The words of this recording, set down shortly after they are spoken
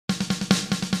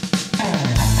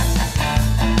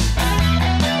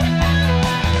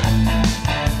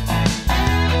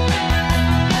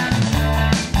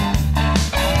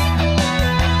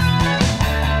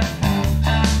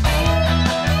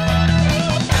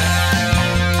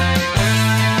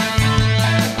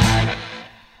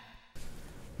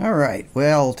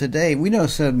Well, today we know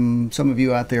some of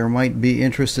you out there might be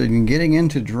interested in getting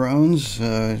into drones,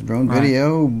 drone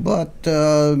video, but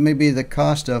maybe the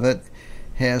cost of it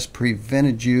has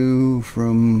prevented you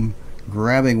from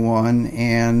grabbing one.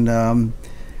 And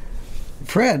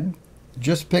Fred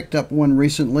just picked up one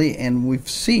recently, and we've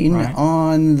seen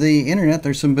on the internet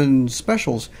there's been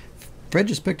specials. Fred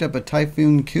just picked up a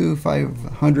Typhoon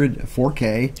Q500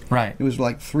 4K. Right. It was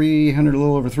like $300, a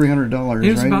little over $300.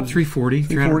 It was about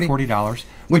 $340,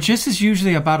 which this is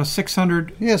usually about a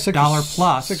 $600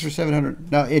 plus. $600 or $700.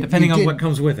 Now, depending on what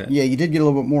comes with it. Yeah, you did get a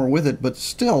little bit more with it, but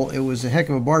still, it was a heck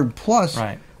of a bargain. Plus,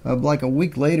 like a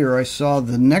week later, I saw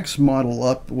the next model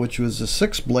up, which was a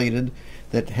 6-bladed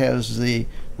that has the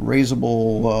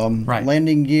raisable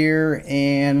landing gear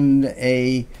and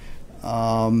a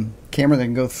camera that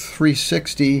can go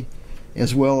 360,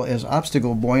 as well as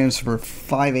obstacle avoidance for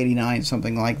 $589,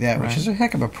 something like that, which is a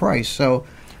heck of a price. So,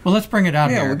 well, let's bring it out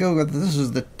here. Yeah, we go with this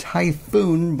is the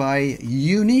Typhoon by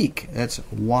Unique. That's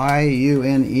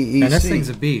Y-U-N-E-E-C. And this thing's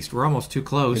a beast. We're almost too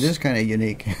close. It is kind of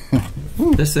unique.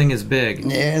 This thing is big.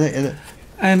 Yeah.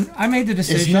 And I made the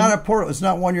decision. It's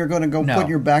not one you're going to go put in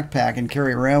your backpack and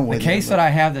carry around with you. The case that I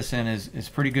have this in is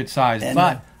pretty good size,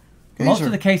 but most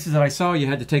of the cases that I saw, you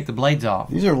had to take the blades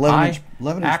off. These are 11-inch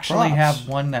I actually have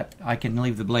one that I can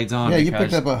leave the blades on. Yeah, you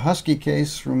picked up a Husky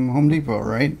case from Home Depot,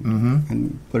 right? Mm-hmm.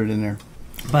 And put it in there.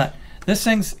 But this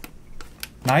thing's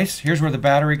nice. Here's where the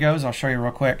battery goes. I'll show you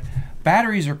real quick.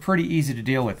 Batteries are pretty easy to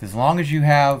deal with as long as you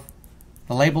have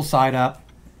the label side up.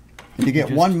 You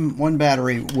get one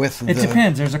battery with It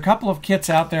depends. There's a couple of kits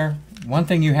out there. One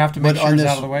thing you have to make sure is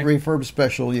out of the way. But on this refurb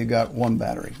special, you got one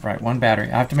battery. Right, one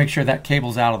battery. I have to make sure that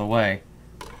cable's out of the way.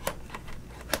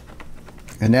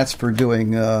 And that's for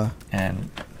doing...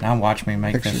 and now watch me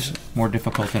make this more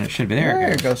difficult than it should be.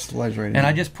 There it goes. Slides right in. And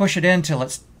I just push it in till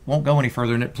it won't go any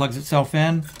further, and it plugs itself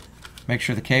in. Make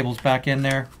sure the cable's back in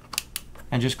there.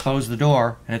 And just close the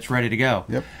door, and it's ready to go.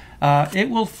 Yep. It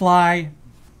will fly...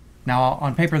 Now,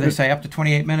 on paper, they say up to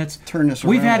 28 minutes. Turn this around.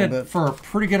 We've had it for a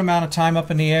pretty good amount of time up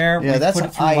in the air. Yeah, We've put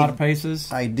it through a lot of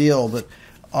paces. Ideal, but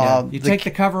you take the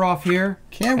cover off here,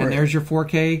 and there's your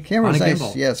 4K on a gimbal.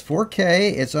 Nice. Yeah, it's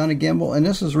 4K. It's on a gimbal, and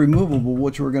this is removable,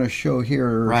 which we're going to show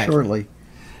here shortly.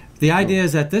 The idea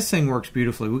is that this thing works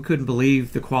beautifully. We couldn't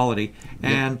believe the quality.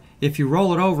 And if you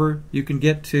roll it over, you can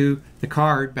get to the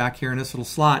card back here in this little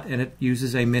slot, and it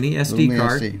uses a mini SD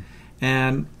card.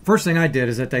 And first thing I did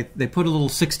is that they put a little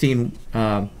 16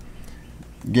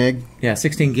 gig. Yeah,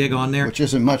 16 gig on there, which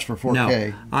isn't much for 4K.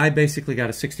 No, I basically got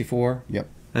a 64. Yep.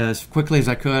 As quickly as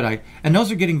I could. And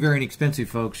those are getting very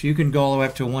inexpensive, folks. You can go all the way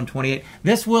up to a 128.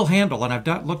 This will handle, and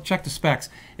I've checked the specs.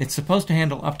 It's supposed to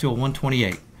handle up to a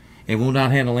 128. It will not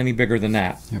handle any bigger than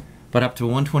that. Yep. But up to a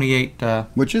 128,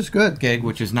 which is good gig,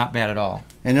 which is not bad at all.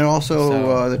 And then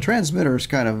also the transmitter is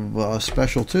kind of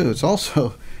special too. It's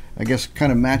also, I guess,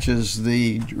 kind of matches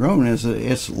the drone as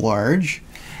it's large.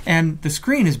 And the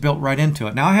screen is built right into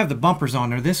it. Now I have the bumpers on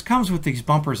there. This comes with these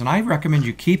bumpers, and I recommend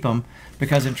you keep them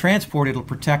because in transport it'll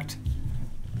protect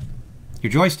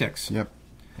your joysticks. Yep.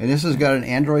 And this has got an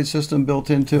Android system built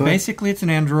into it. Basically, it's an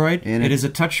Android. And it is a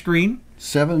touch screen.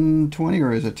 720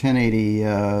 or is it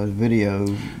 1080 video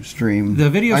stream? The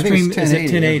video stream is at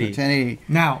 1080. 1080.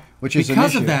 Now,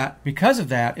 because of that,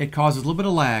 it causes a little bit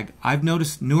of lag. I've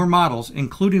noticed newer models,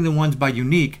 including the ones by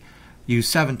Unique, use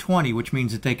 720, which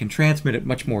means that they can transmit it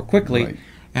much more quickly. Right.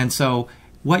 And so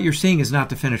what you're seeing is not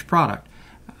the finished product.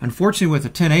 Unfortunately, with a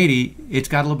 1080, it's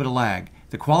got a little bit of lag.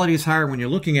 The quality is higher when you're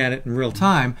looking at it in real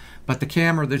time, but the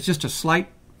camera, there's just a slight,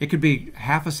 it could be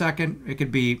half a second, it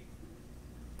could be,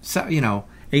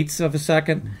 eighths of a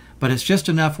second, but it's just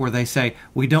enough where they say,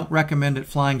 we don't recommend it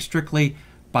flying strictly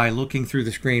by looking through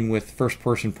the screen with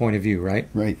first-person point of view, right?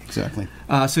 Right, exactly.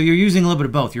 So you're using a little bit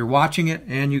of both. You're watching it,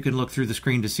 and you can look through the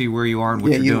screen to see where you are and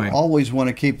what you're doing. You always want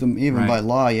to keep them, even by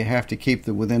law, you have to keep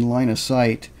them within line of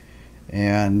sight.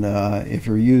 And if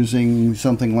you're using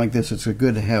something like this, it's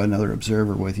good to have another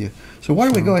observer with you. So why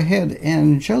don't we go ahead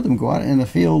and show them, go out in the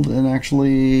field and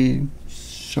actually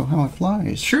show how it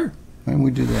flies. Sure. Why don't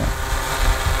we do that?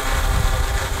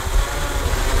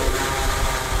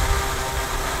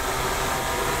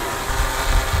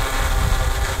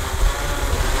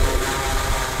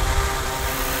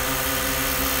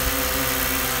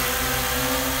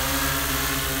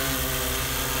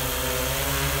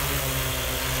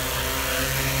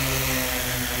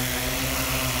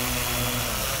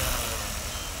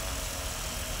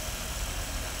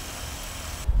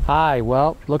 Hi,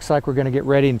 well, looks like we're going to get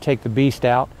ready and take the beast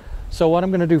out. So what I'm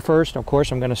going to do first, of course,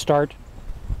 I'm going to start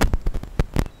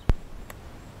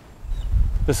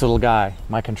this little guy,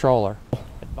 my controller.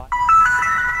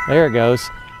 There it goes.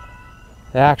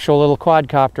 the actual little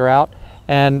quadcopter out.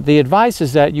 And the advice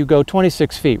is that you go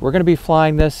 26 feet. We're going to be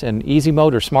flying this in easy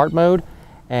mode or smart mode,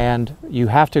 and you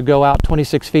have to go out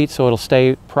 26 feet so it'll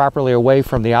stay properly away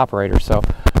from the operator. So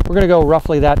we're going to go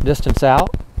roughly that distance out.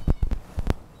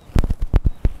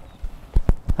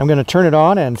 I'm going to turn it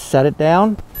on and set it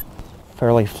down,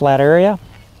 fairly flat area.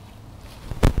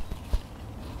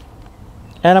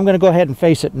 And I'm going to go ahead and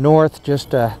face it north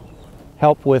just to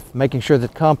help with making sure the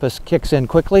compass kicks in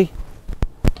quickly.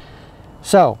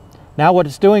 So now what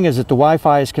it's doing is that the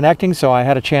Wi-Fi is connecting, so I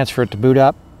had a chance for it to boot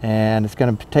up, and it's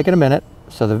going to take it a minute.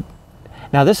 So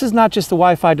now this is not just the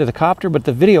Wi-Fi to the copter, but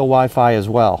the video Wi-Fi as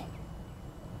well.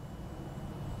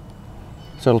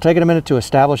 So it'll take it a minute to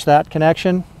establish that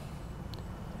connection,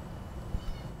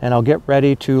 and I'll get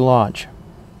ready to launch.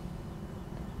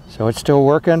 So it's still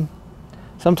working.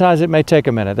 Sometimes it may take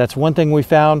a minute. That's one thing we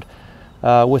found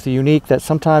with the Unique, that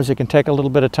sometimes it can take a little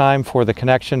bit of time for the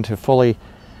connection to fully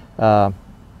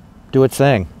do its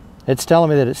thing. It's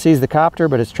telling me that it sees the copter,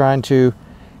 but it's trying to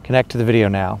connect to the video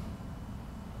now.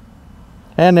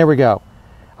 And there we go.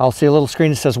 I'll see a little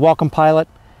screen that says Welcome Pilot,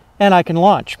 and I can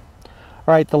launch.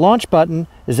 All right, the launch button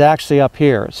is actually up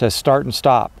here. It says Start and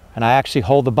Stop, and I actually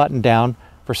hold the button down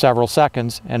for several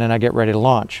seconds, and then I get ready to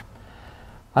launch.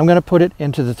 I'm going to put it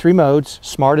into the 3 modes.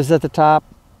 Smart is at the top,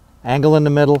 Angle in the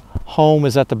middle, Home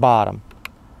is at the bottom.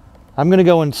 I'm going to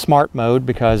go in Smart mode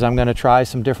because I'm going to try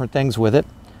some different things with it.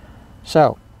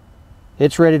 So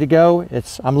it's ready to go.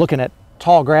 I'm looking at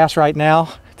tall grass right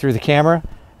now through the camera,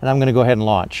 and I'm going to go ahead and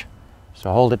launch.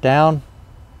 So hold it down,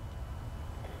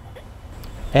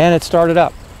 and it started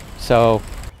up. So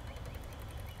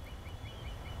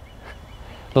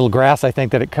little grass, I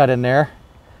think, that it cut in there.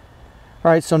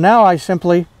 All right, so now I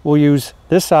simply will use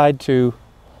this side to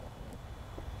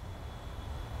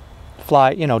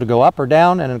fly, to go up or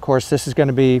down, and of course this is going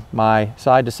to be my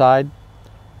side to side,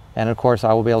 and of course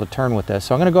I will be able to turn with this.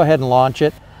 So I'm going to go ahead and launch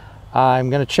it. I'm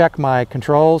going to check my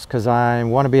controls because I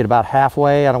want to be at about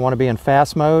halfway. I don't want to be in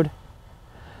fast mode.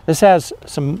 This has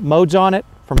some modes on it,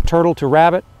 from turtle to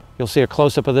rabbit. You'll see a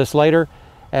close-up of this later.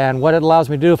 And what it allows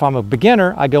me to do, if I'm a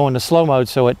beginner, I go into slow mode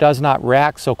so it does not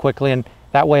react so quickly, and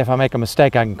that way if I make a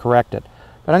mistake I can correct it.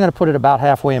 But I'm going to put it about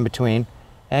halfway in between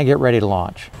and get ready to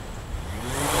launch.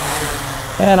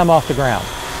 And I'm off the ground.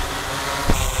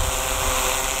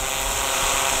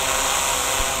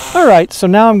 All right, so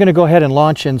now I'm going to go ahead and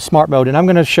launch in smart mode, and I'm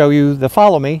going to show you the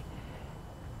follow me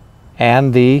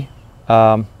and the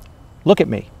look at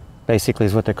me, basically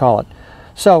is what they call it.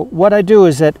 So what I do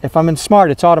is that if I'm in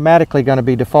smart, it's automatically going to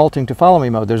be defaulting to follow me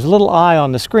mode. There's a little eye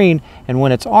on the screen, and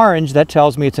when it's orange, that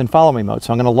tells me it's in follow me mode.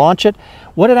 So I'm going to launch it.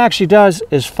 What it actually does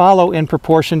is follow in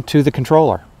proportion to the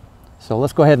controller. So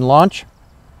let's go ahead and launch.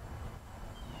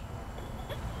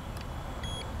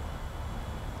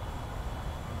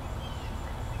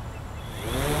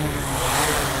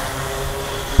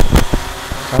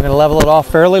 I'm going to level it off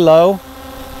fairly low.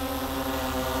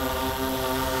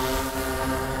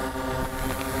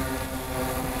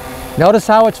 Notice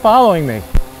how it's following me.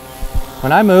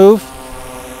 When I move,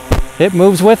 it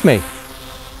moves with me.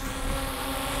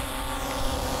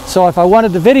 So if I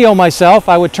wanted to video myself,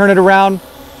 I would turn it around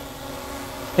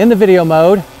in the video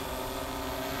mode,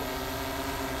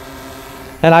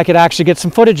 and I could actually get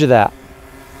some footage of that.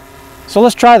 So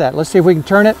let's try that. Let's see if we can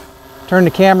turn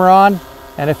the camera on,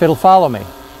 and if it'll follow me.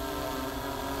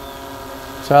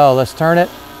 So let's turn it.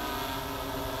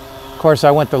 Of course,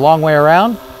 I went the long way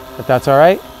around, but that's all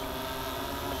right.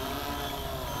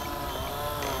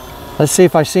 Let's see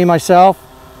if I see myself.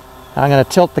 I'm going to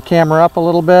tilt the camera up a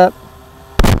little bit.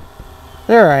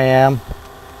 There I am.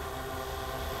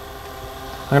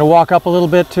 I'm going to walk up a little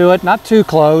bit to it, not too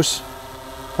close,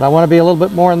 but I want to be a little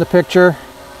bit more in the picture.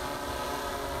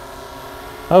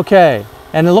 Okay,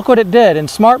 and look what it did. In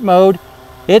smart mode,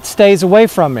 it stays away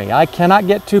from me. I cannot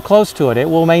get too close to it. It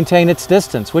will maintain its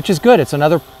distance, which is good. It's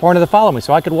another point of the follow me.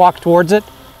 So I could walk towards it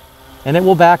and it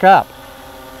will back up.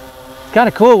 It's kind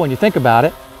of cool when you think about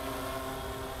it.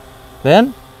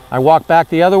 Then I walk back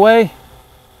the other way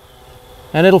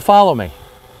and it'll follow me.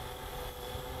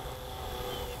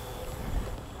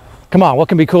 Come on, what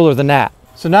can be cooler than that?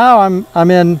 So now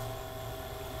I'm in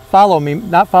follow me,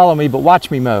 not follow me, but watch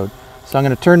me mode. So I'm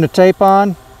going to turn the tape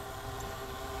on.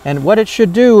 And what it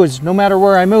should do is, no matter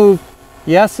where I move,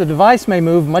 yes, the device may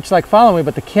move much like follow me,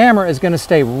 but the camera is going to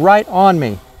stay right on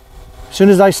me. As soon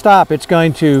as I stop, it's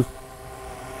going to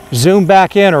zoom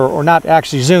back in, or not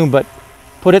actually zoom, but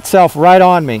put itself right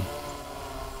on me.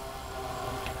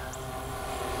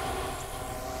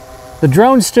 The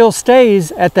drone still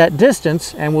stays at that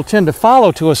distance and will tend to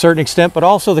follow to a certain extent, but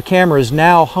also the camera is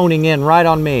now honing in right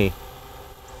on me.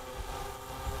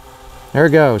 There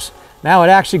it goes. Now it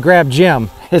actually grabbed Jim.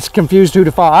 It's confused who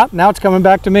to follow. Now it's coming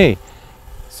back to me.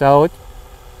 So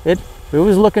it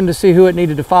was looking to see who it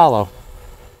needed to follow.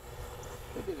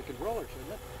 Could be the controller,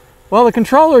 shouldn't it? Well, the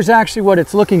controller is actually what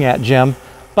it's looking at, Jim,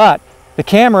 but the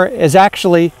camera is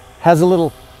actually has a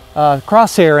little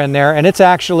crosshair in there, and it's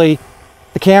actually,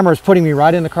 the camera is putting me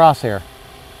right in the crosshair,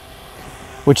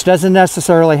 which doesn't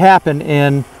necessarily happen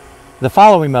in the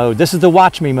follow me mode. This is the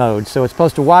watch me mode, so it's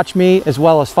supposed to watch me as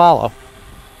well as follow.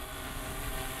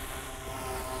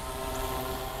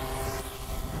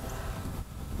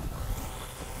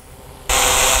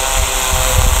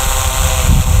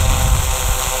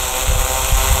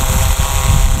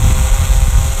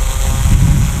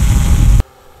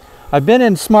 I've been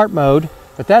in smart mode,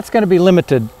 but that's going to be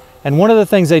limited. And one of the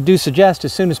things they do suggest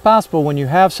as soon as possible when you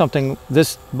have something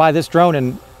buy this drone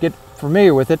and get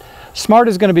familiar with it, smart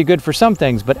is going to be good for some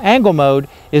things, but angle mode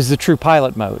is the true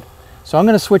pilot mode. So I'm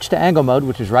going to switch to angle mode,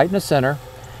 which is right in the center.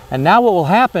 And now what will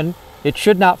happen, it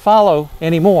should not follow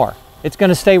anymore. It's going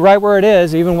to stay right where it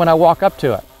is even when I walk up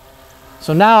to it.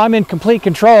 So now I'm in complete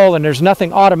control and there's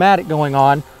nothing automatic going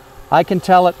on. I can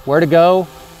tell it where to go.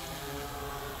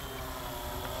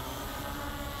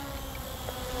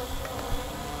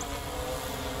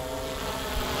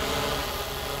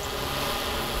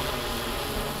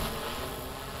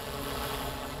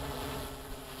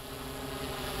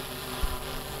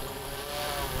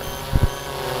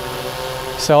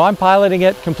 So I'm piloting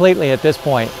it completely at this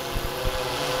point.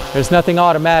 There's nothing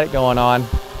automatic going on.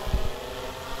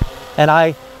 And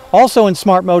I also in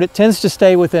smart mode, it tends to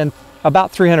stay within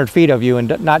about 300 feet of you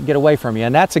and not get away from you.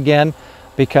 And that's again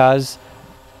because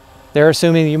they're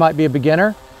assuming you might be a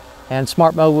beginner, and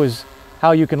smart mode was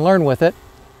how you can learn with it.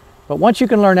 But once you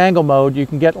can learn angle mode, you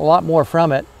can get a lot more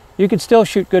from it. You can still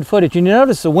shoot good footage. You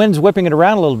notice the wind's whipping it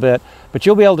around a little bit, but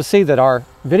you'll be able to see that our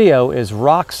video is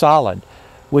rock solid,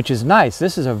 which is nice.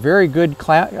 This is a very good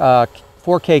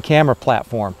 4K camera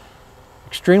platform.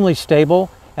 Extremely stable.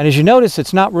 And as you notice,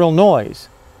 it's not real noisy.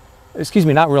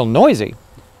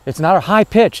 It's not a high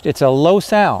pitched, it's a low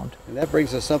sound. And that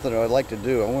brings us something that I'd like to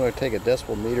do. I want to take a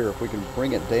decibel meter, if we can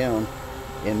bring it down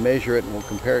and measure it, and we'll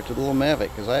compare it to the little Mavic,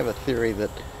 because I have a theory that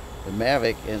the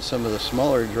Mavic and some of the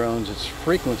smaller drones, its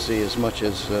frequency as much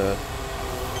as the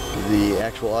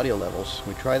actual audio levels.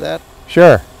 Can we try that?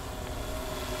 Sure.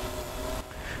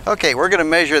 Okay, we're going to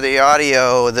measure the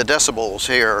audio, the decibels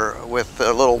here with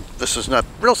a little, this is not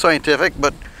real scientific,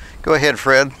 but go ahead,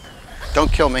 Fred.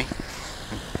 Don't kill me.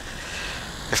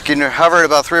 If you can hover at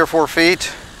about 3 or 4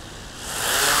 feet.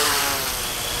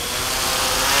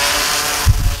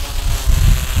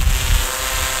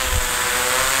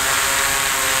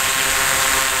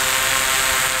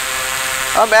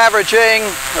 I'm averaging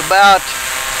about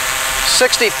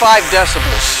 65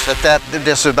 decibels at that,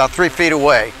 this is about 3 feet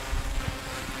away.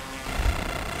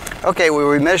 Okay,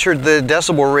 we measured the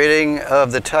decibel reading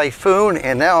of the Typhoon,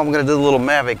 and now I'm going to do the little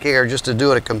Mavic Air just to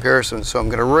do a comparison. So I'm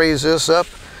going to raise this up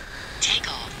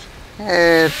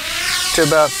to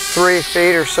about 3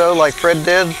 feet or so, like Fred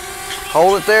did.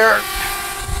 Hold it there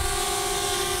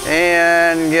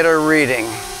and get a reading.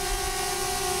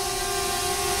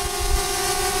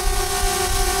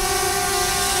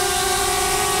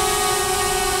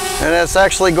 And that's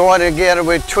actually going again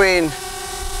between,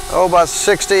 about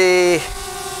 60,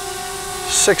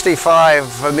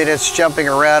 65. I mean, it's jumping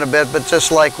around a bit, but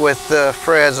just like with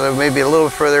Fred's, maybe a little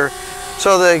further.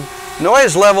 So the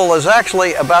noise level is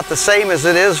actually about the same as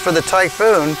it is for the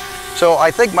Typhoon. So I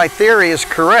think my theory is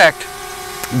correct,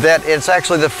 that it's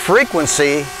actually the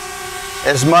frequency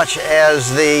as much as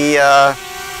the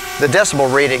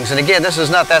decibel readings. And again, this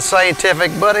is not that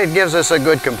scientific, but it gives us a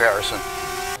good comparison.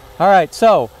 All right,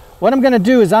 so what I'm going to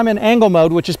do is I'm in angle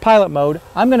mode, which is pilot mode.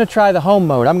 I'm going to try the home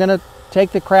mode. I'm going to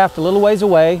take the craft a little ways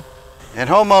away. And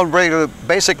home mode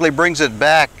basically brings it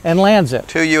back and lands it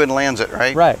to you and lands it,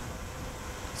 right? Right.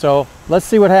 So let's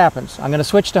see what happens. I'm going to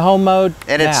switch to home mode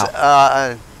and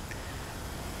now. It's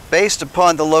based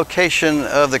upon the location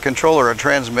of the controller or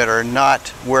transmitter, not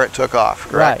where it took off,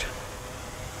 correct? Right.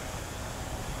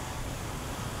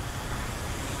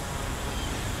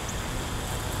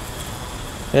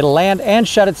 It'll land and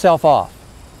shut itself off.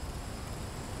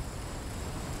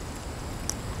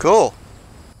 Cool.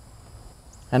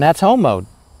 And that's home mode.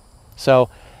 So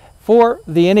for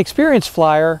the inexperienced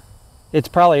flyer, it's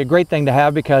probably a great thing to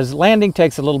have because landing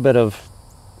takes a little bit of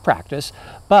practice.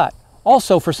 But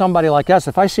also for somebody like us,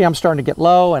 if I see I'm starting to get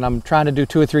low and I'm trying to do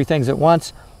 2 or 3 things at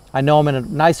once, I know I'm in a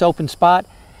nice open spot,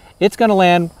 it's going to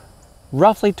land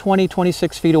roughly 20,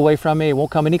 26 feet away from me. It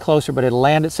won't come any closer, but it'll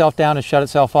land itself down and shut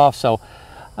itself off. So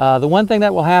the one thing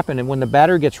that will happen, and when the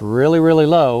battery gets really, really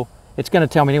low, it's going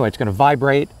to tell me anyway. It's going to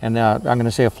vibrate, and I'm going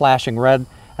to see a flashing red,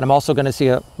 and I'm also going to see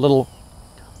a little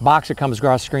box that comes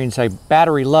across the screen and say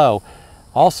battery low.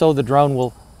 Also, the drone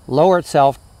will lower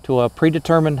itself to a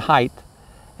predetermined height,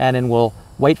 and then will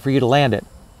wait for you to land it.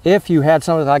 If you had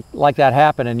something like that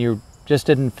happen and you just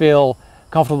didn't feel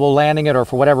comfortable landing it, or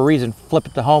for whatever reason, flip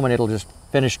it to home and it'll just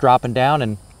finish dropping down.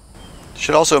 And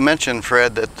should also mention,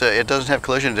 Fred, that it doesn't have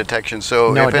collision detection,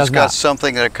 so no, if it's got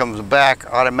something that comes back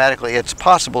automatically, it's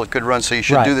possible it could run, so you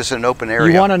should do this in an open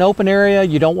area. You want an open area.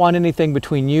 You don't want anything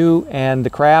between you and the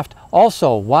craft.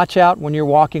 Also, watch out when you're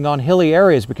walking on hilly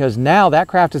areas, because now that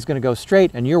craft is going to go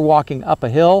straight and you're walking up a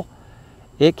hill.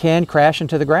 It can crash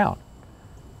into the ground.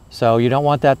 So you don't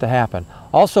want that to happen.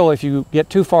 Also, if you get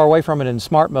too far away from it in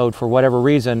smart mode for whatever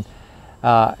reason,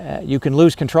 you can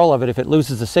lose control of it. If it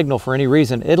loses the signal for any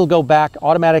reason, it'll go back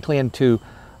automatically into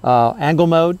angle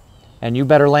mode, and you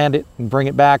better land it and bring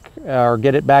it back, or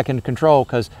get it back into control,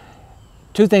 because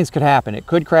two things could happen. It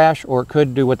could crash, or it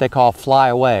could do what they call fly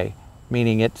away,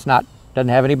 meaning doesn't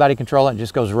have anybody control it and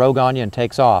just goes rogue on you and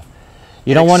takes off.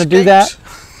 You don't want to do that.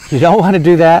 You don't want to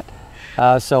do that.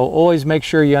 So always make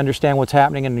sure you understand what's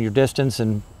happening in your distance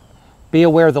and be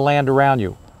aware of the land around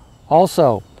you.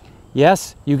 Also,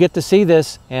 yes, you get to see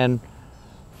this in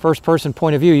first-person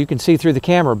point of view. You can see through the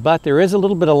camera, but there is a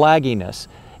little bit of lagginess.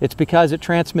 It's because it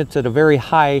transmits at a very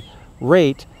high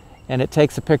rate, and it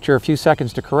takes the picture a few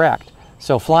seconds to correct.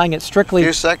 So flying it strictly... A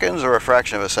few seconds or a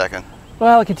fraction of a second?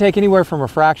 Well, it can take anywhere from a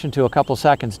fraction to a couple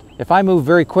seconds. If I move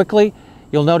very quickly,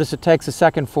 you'll notice it takes a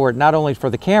second for it, not only for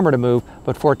the camera to move,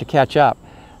 but for it to catch up.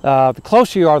 The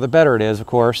closer you are, the better it is, of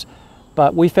course.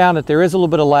 But we found that there is a little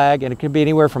bit of lag, and it can be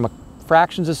anywhere from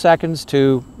fractions of seconds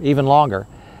to even longer.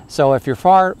 So if you're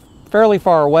fairly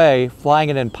far away, flying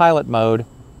it in pilot mode,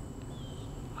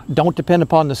 don't depend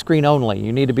upon the screen only.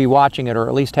 You need to be watching it, or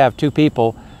at least have two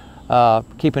people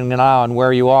keeping an eye on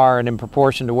where you are and in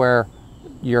proportion to where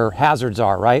your hazards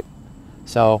are, right?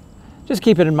 So just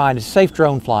keep it in mind. It's safe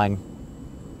drone flying.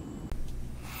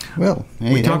 Well,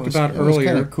 hey, we talked about earlier. That was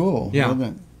kind of cool, yeah,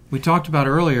 wasn't it? We talked about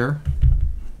earlier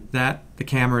that the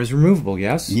camera is removable.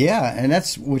 Yes. Yeah, and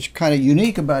that's what's kind of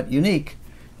unique about Unique,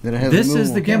 that it has. This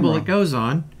is the gimbal it goes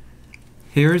on.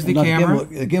 Here's the camera.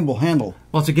 The gimbal handle.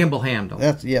 Well, it's a gimbal handle.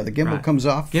 The gimbal comes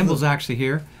off. Gimbal's actually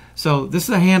here. So this is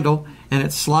a handle, and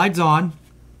it slides on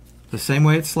the same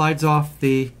way it slides off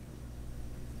the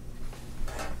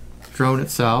drone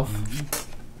itself.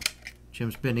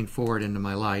 Jim's bending forward into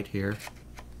my light here.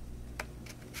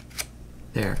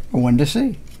 There. One to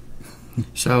see.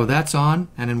 So that's on,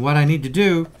 and then what I need to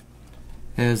do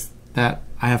is that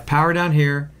I have power down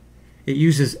here. It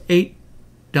uses 8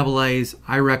 AA's.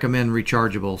 I recommend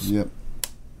rechargeables. Yep.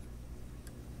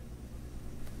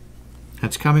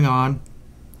 That's coming on.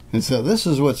 And so this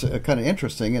is what's kind of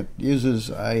interesting. It uses,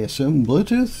 I assume,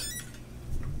 Bluetooth?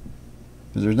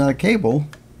 Because there's not a cable.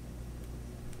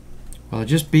 Well, it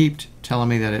just beeped telling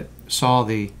me that it saw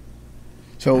the...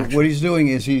 So what he's doing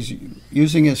is he's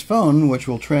using his phone, which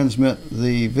will transmit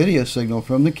the video signal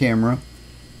from the camera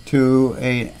to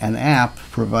an app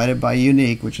provided by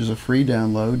Unique, which is a free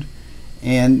download.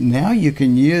 And now you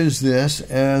can use this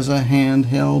as a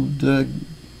handheld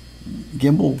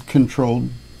gimbal-controlled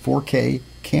 4K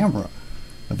camera,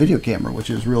 a video camera,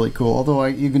 which is really cool. Although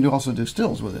you can also do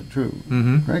stills with it, true,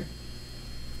 right?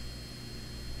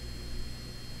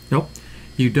 Nope.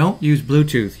 You don't use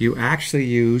Bluetooth. You actually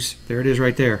use, there it is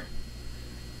right there.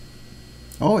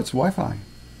 Oh, it's Wi-Fi.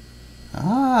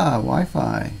 Ah,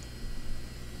 Wi-Fi.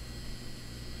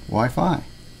 Wi-Fi.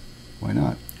 Why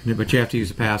not? But you have to use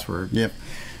a password. Yep.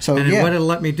 So and then what it'll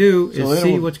let me do is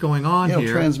see what's going on here.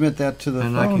 It'll transmit that to the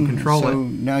phone. And I can control it. So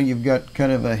now you've got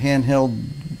kind of a handheld,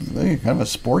 kind of a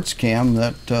sports cam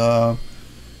that...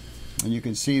 and you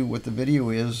can see what the video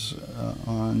is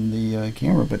on the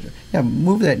camera. But yeah,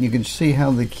 move that and you can see how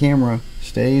the camera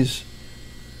stays.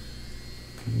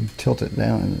 Tilt it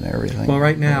down and everything. Well,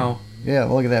 right now, yeah,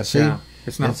 look at that. See, yeah,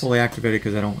 it's not fully activated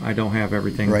because I don't have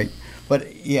everything. Right,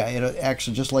 but yeah, it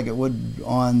actually, just like it would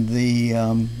on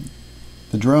the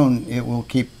drone, it will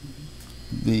keep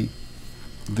the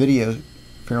video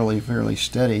fairly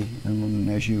steady, and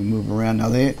as you move around. Now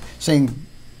they're saying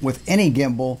with any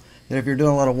gimbal that if you're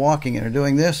doing a lot of walking and are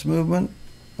doing this movement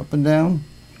up and down,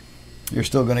 you're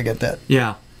still going to get that.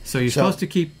 Yeah. So you're supposed to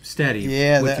keep steady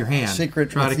with your hand.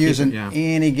 Secret with using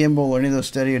any gimbal or any of those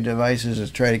steady devices is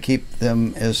try to keep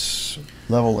them as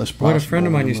level as possible. What a friend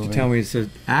of mine used to tell me, he said,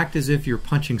 act as if you're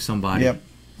punching somebody. Yep.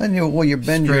 And you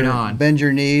bend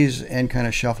your knees and kind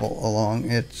of shuffle along.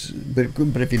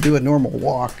 But if you do a normal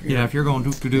walk, yeah, if you're going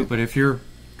doop to doop, but if you're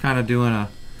kind of doing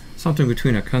something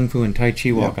between a kung fu and tai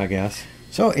chi walk, I guess.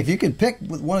 So if you could pick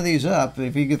one of these up,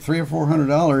 if you get $300 or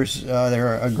 $400,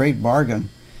 they're a great bargain.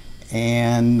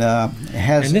 And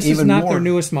has and this even is not more, their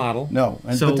newest model. No.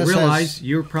 So realize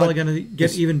you're probably going to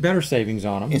get even better savings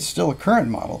on them. It's still a current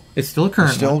model. It's still a current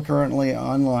It's still one. currently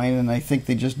online, and I think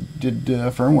they just did a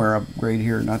firmware upgrade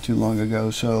here not too long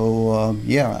ago. So,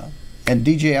 yeah. And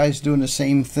DJI is doing the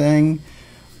same thing.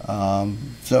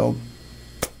 So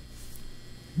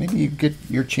maybe you get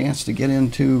your chance to get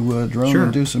into drone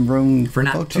and do some drone for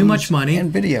not photos too much money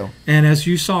and video. And as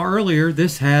you saw earlier,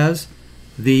 this has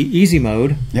the easy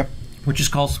mode. Yep. Which is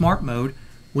called Smart Mode,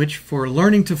 which for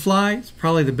learning to fly is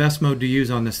probably the best mode to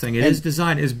use on this thing. It is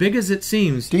designed as big as it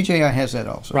seems. DJI has that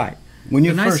also. Right. When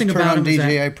you the nice first thing turn about on DJI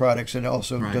that, products, it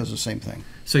also does the same thing.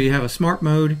 So you have a Smart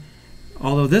Mode,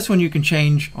 although this one you can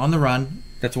change on the run.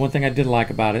 That's one thing I did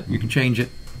like about it. You can change it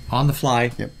on the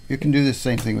fly. Yep. You can do the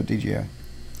same thing with DJI,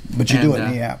 but you do it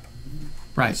in the app.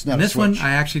 Right. It's not and a this one, switch.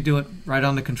 I actually do it right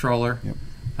on the controller.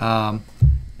 Yep.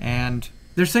 And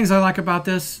there's things I like about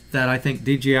this that I think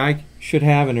DJI should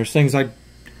have, and there's things that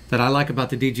I like about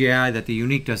the DJI that the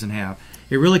Unique doesn't have.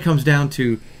 It really comes down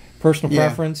to personal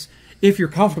preference. If you're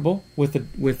comfortable with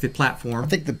the platform, I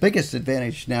think the biggest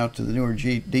advantage now to the newer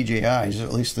DJIs,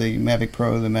 at least the Mavic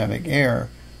Pro, the Mavic Air,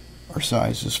 are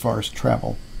size as far as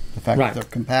travel. The fact that they're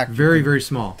compact, very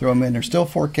small. Throw them in; they're still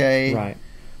 4K. Right.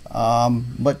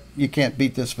 But you can't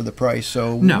beat this for the price.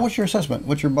 So, what's your assessment?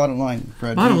 What's your bottom line,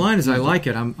 Fred? Bottom line is I like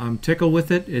it. I'm tickled with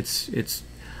it. It's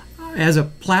as a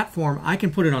platform, I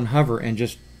can put it on hover and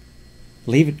just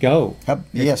leave it go.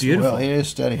 Yes, beautiful. Well, it is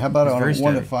steady. How about on a 1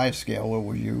 steady. to 5 scale? What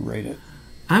would you rate it?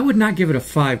 I would not give it a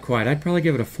 5 quite. I'd probably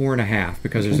give it a 4.5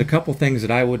 because there's a couple things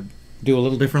that I would do a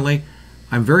little differently.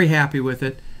 I'm very happy with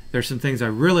it. There's some things I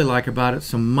really like about it,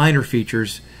 some minor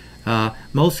features,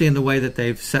 mostly in the way that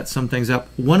they've set some things up.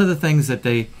 One of the things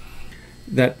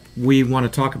that we want to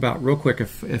talk about real quick,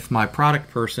 if my product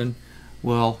person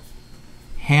will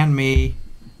hand me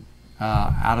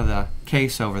out of the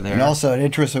case over there. And also,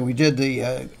 interesting, we did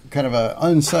the kind of an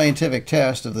unscientific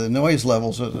test of the noise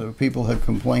levels that people had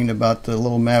complained about the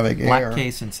little Mavic Air. Black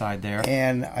case inside there.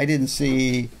 And I didn't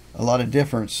see a lot of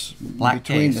difference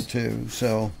between the two.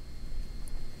 So,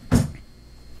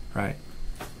 right.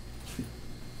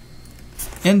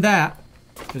 In that,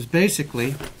 there's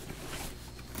basically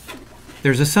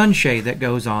there's a sunshade that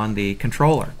goes on the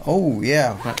controller. Oh,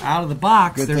 yeah. But out of the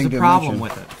box, there's a problem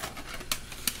with it.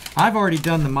 I've already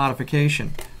done the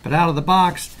modification, but out of the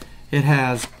box, it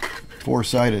has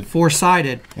four-sided.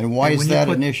 And why is that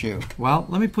an issue? Well,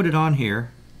 let me put it on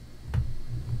here.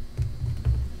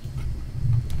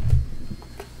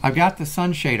 I've got the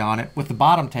sunshade on it with the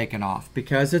bottom taken off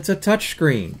because it's a touch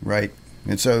screen. Right.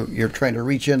 And so you're trying to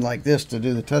reach in like this to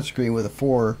do the touch screen with the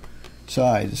 4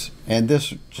 sides, and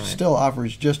this still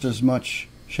offers just as much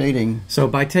shading. So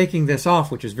by taking this off,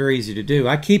 which is very easy to do,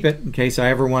 I keep it in case I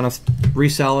ever want to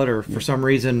resell it or for some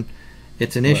reason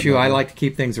it's an issue. I like to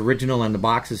keep things original in the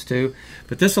boxes too.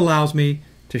 But this allows me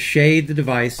to shade the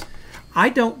device. I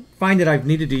don't find that I've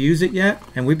needed to use it yet,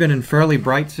 and we've been in fairly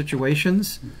bright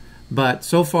situations, but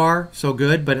so far so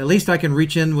good. But at least I can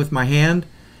reach in with my hand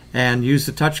and use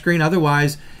the touchscreen.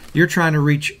 Otherwise, you're trying to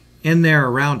reach in there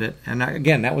around it, and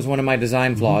again, that was one of my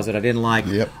design flaws that I didn't like.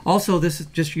 Also, this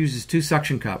just uses 2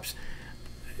 suction cups.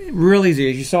 Real easy.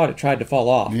 As you saw it tried to fall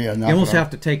off. You almost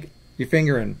have to take your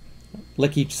finger and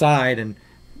lick each side and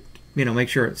make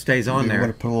sure it stays on there. You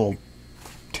want to put a little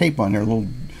tape on there, a little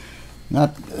well,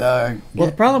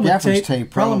 the problem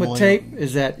with tape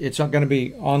is that it's not going to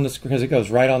be on the because it goes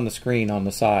right on the screen on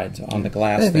the sides on the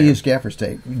glass. If you use gaffer's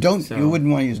tape, you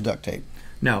wouldn't want to use duct tape.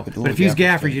 No, but if you use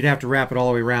gaffers, you'd have to wrap it all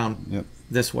the way around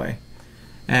this way.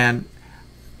 And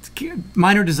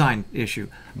minor design issue.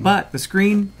 But the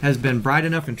screen has been bright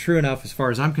enough and true enough as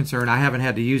far as I'm concerned. I haven't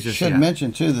had to use this yet. Should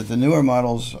mention, too, that the newer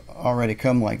models already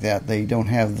come like that. They don't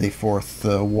have the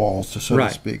 4th walls, so to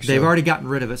speak. They've already gotten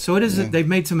rid of it. So it is. They've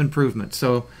made some improvements.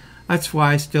 So that's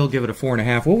why I still give it a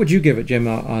 4.5. What would you give it, Jim,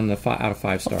 on the out of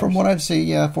 5 stars? From what I've seen,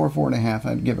 4.5.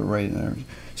 I'd give it right in there.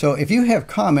 So if you have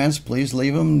comments, please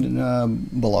leave them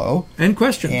below. And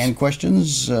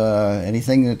questions.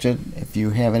 Anything that if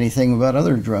you have anything about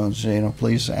other drones,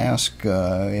 please ask.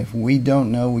 If we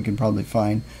don't know, we can probably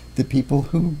find the people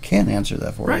who can answer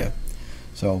that for you.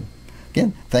 So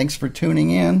again, thanks for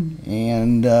tuning in,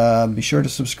 and be sure to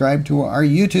subscribe to our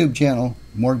YouTube channel.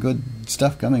 More good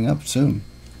stuff coming up soon.